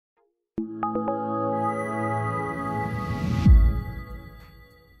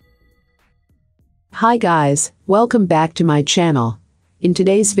Hi guys, welcome back to my channel. In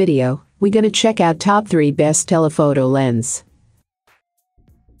today's video, we're gonna check out top 3 best telephoto lens.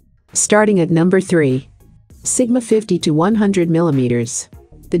 Starting at number 3. Sigma 50 to 100 mm.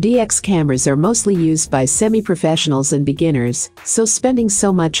 The DX cameras are mostly used by semi-professionals and beginners, so spending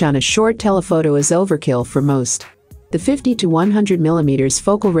so much on a short telephoto is overkill for most. The 50 to 100 mm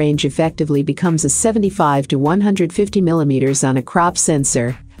focal range effectively becomes a 75 to 150 mm on a crop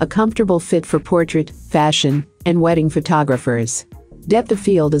sensor, a comfortable fit for portrait, fashion, and wedding photographers. Depth of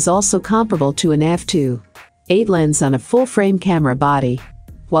field is also comparable to an f2.8 lens on a full-frame camera body.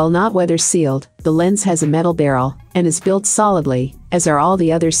 While not weather-sealed, the lens has a metal barrel and is built solidly, as are all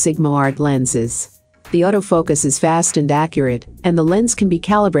the other Sigma art lenses. The autofocus is fast and accurate, and the lens can be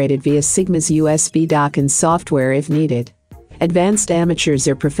calibrated via Sigma's USB dock and software if needed. Advanced amateurs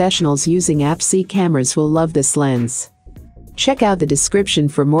or professionals using APS-C cameras will love this lens. Check out the description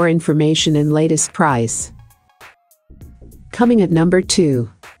for more information and latest price. Coming at number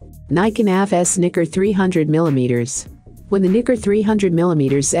 2. Nikon FS NIKKOR 300mm. When the NIKKOR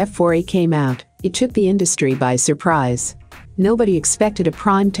 300mm f4A came out, it took the industry by surprise. Nobody expected a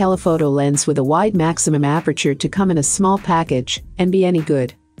prime telephoto lens with a wide maximum aperture to come in a small package and be any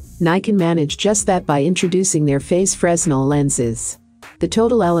good. Nikon managed just that by introducing their phase Fresnel lenses. The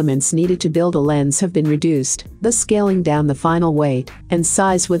total elements needed to build a lens have been reduced, thus scaling down the final weight and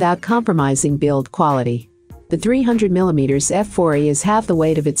size without compromising build quality. The 300mm f4A is half the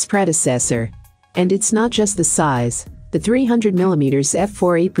weight of its predecessor. And it's not just the size. The 300mm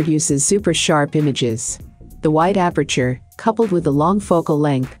f4A produces super sharp images. The wide aperture, coupled with the long focal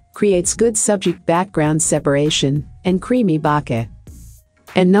length, creates good subject-background separation and creamy bokeh.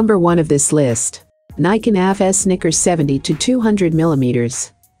 And number 1 of this list. Nikon FS NIKKOR 70 to 200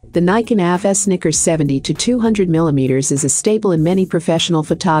 mm. The Nikon FS NIKKOR 70 to 200 mm is a staple in many professional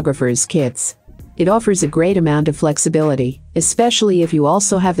photographers' kits. It offers a great amount of flexibility, especially if you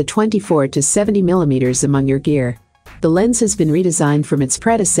also have the 24 to 70 mm among your gear. The lens has been redesigned from its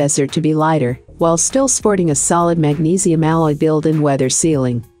predecessor to be lighter, while still sporting a solid magnesium alloy build and weather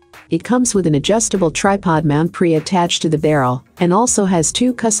sealing. It comes with an adjustable tripod mount pre-attached to the barrel, and also has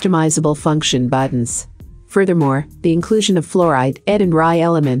 2 customizable function buttons. Furthermore, the inclusion of fluorite, ED and RI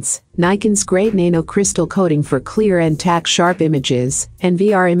elements, Nikon's great nano crystal coating for clear and tack-sharp images, and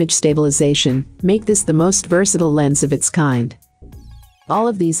VR image stabilization, make this the most versatile lens of its kind. All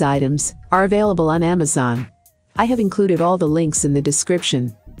of these items are available on Amazon. I have included all the links in the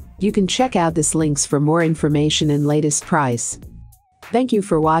description. You can check out these links for more information and latest price. Thank you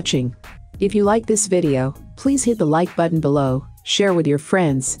for watching. If you like this video, please hit the like button below, share with your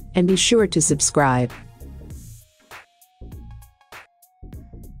friends, and be sure to subscribe.